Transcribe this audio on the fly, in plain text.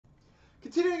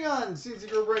Continuing on, CNC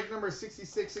Group break number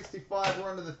 6665.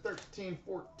 We're under the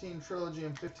 13-14 Trilogy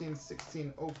and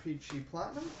 15-16 OPC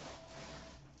Platinum.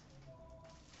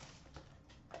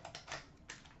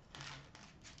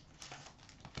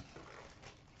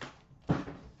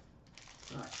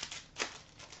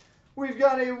 We've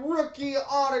got a rookie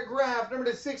autograph,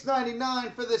 number to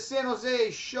 699 for the San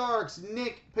Jose Sharks,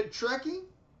 Nick Petrecki.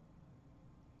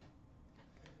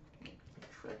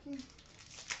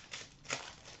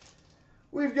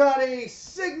 We've got a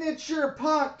Signature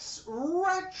Pucks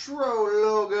retro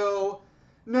logo,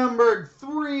 numbered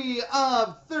 3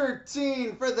 of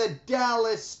 13 for the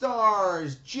Dallas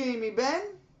Stars, Jamie Benn,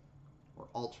 or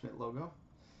alternate logo.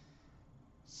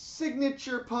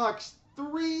 Signature Pucks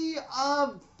 3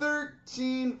 of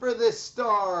 13 for the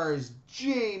Stars,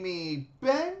 Jamie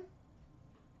Benn.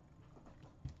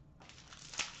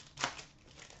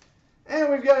 And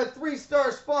we've got a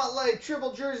 3-star spotlight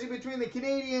triple jersey between the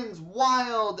Canadiens,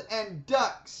 Wild, and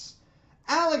Ducks.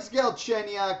 Alex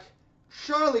Galchenyuk,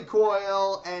 Charlie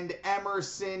Coyle, and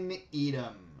Emerson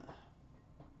Edom.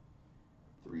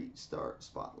 3-star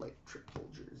spotlight triple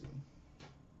jersey.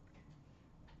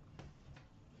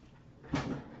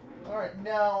 All right,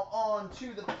 now on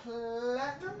to the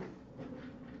Platinum.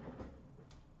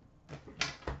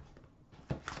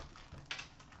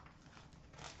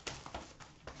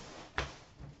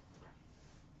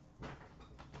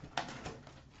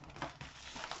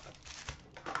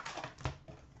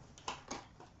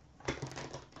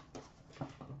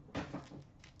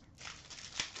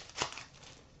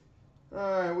 All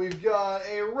right, we've got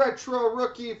a retro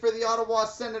rookie for the Ottawa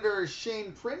Senators,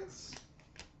 Shane Prince.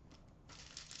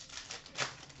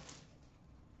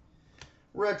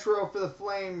 Retro for the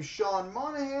Flames, Sean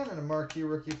Monahan. And a marquee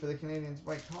rookie for the Canadiens,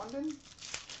 Mike Condon.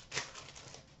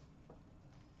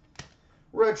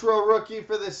 Retro rookie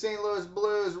for the St. Louis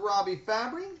Blues, Robbie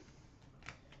Fabry.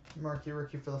 Marquee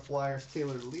rookie for the Flyers,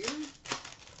 Taylor Leary.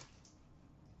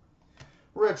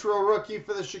 Retro rookie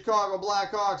for the Chicago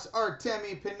Blackhawks,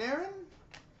 Artemi Panarin.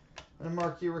 And a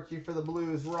marquee rookie for the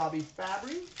Blues, Robbie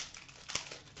Fabry.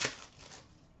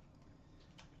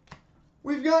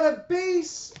 We've got a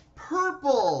base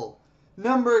purple,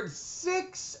 numbered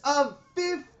 6 of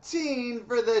 15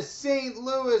 for the St.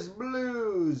 Louis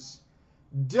Blues,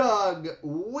 Doug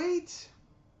Weight.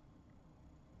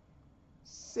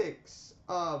 6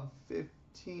 of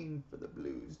 15 for the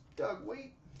Blues, Doug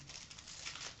Weight.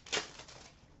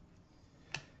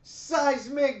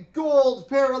 Seismic Gold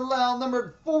Parallel,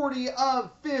 numbered 40 of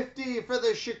 50 for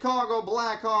the Chicago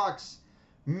Blackhawks,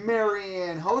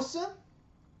 Marian Hossa.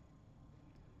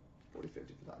 40-50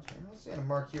 for the Marian Hossa. And a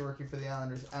marquee rookie for the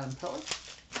Islanders, Adam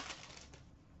Pelech.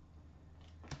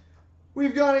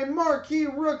 We've got a marquee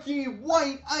rookie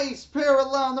white ice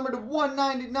parallel, numbered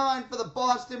 199 for the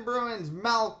Boston Bruins,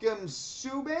 Malcolm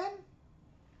Subban.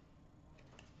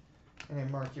 And a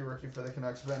marquee rookie for the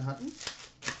Canucks, Ben Hutton.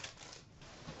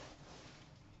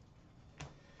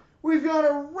 We've got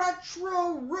a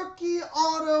retro rookie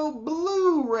auto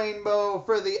blue rainbow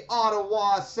for the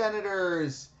Ottawa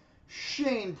Senators,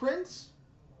 Shane Prince.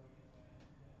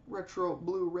 Retro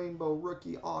blue rainbow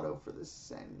rookie auto for the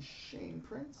Sens, Shane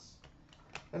Prince.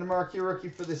 And a marquee rookie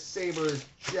for the Sabres,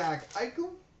 Jack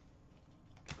Eichel.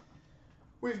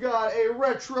 We've got a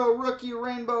retro rookie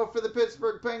rainbow for the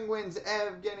Pittsburgh Penguins,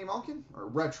 Evgeny Malkin. Or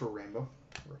retro rainbow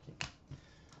rookie.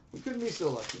 We couldn't be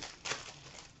so lucky.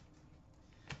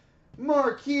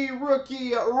 Marquee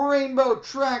rookie rainbow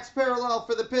tracks parallel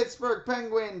for the Pittsburgh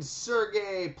Penguins,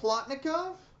 Sergei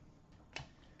Plotnikov.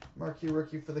 Marquee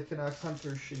rookie for the Canucks,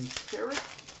 Hunter Shinkaruk.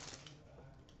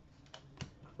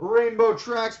 Rainbow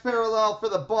tracks parallel for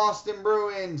the Boston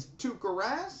Bruins, Tuukka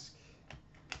Rask.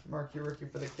 Marquee rookie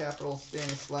for the Capitals,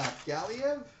 Stanislav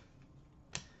Galiev.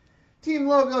 Team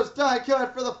logos die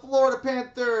cut for the Florida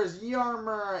Panthers,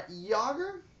 Jaromir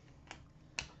Jagr.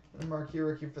 And marquee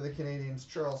rookie for the Canadiens,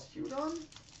 Charles Hudon.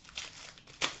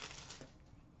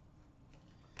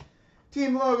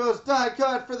 Team logos die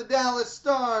cut for the Dallas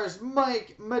Stars,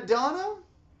 Mike Modano.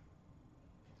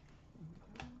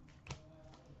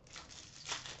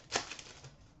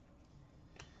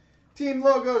 Team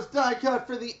logos die cut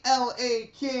for the LA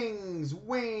Kings,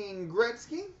 Wayne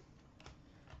Gretzky.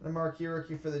 And a marquee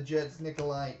rookie for the Jets,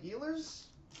 Nikolai Ehlers.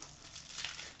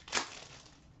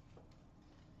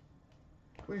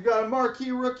 We've got a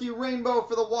marquee rookie rainbow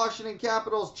for the Washington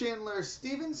Capitals, Chandler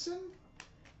Stevenson.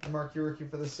 A marquee rookie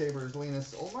for the Sabres,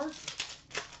 Linus Ullmark.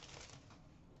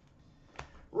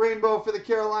 Rainbow for the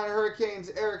Carolina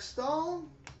Hurricanes, Eric Stahl.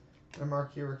 And a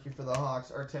marquee rookie for the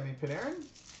Hawks, Artemi Panarin.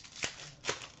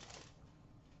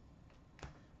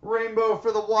 Rainbow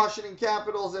for the Washington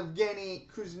Capitals, Evgeny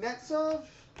Kuznetsov.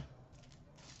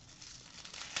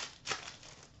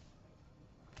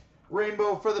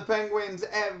 Rainbow for the Penguins,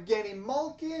 Evgeny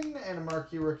Malkin. And a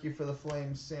marquee rookie for the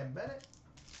Flames, Sam Bennett.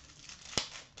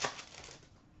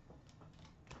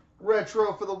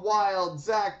 Retro for the Wild,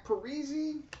 Zach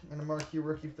Parise. And a marquee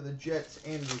rookie for the Jets,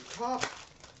 Andrew Kopp.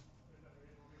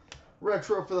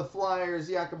 Retro for the Flyers,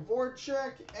 Jakub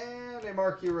Voracek. And a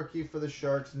marquee rookie for the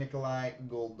Sharks, Nikolai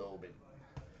Goldobin.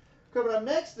 Coming up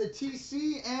next, the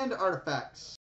TC and Artifacts.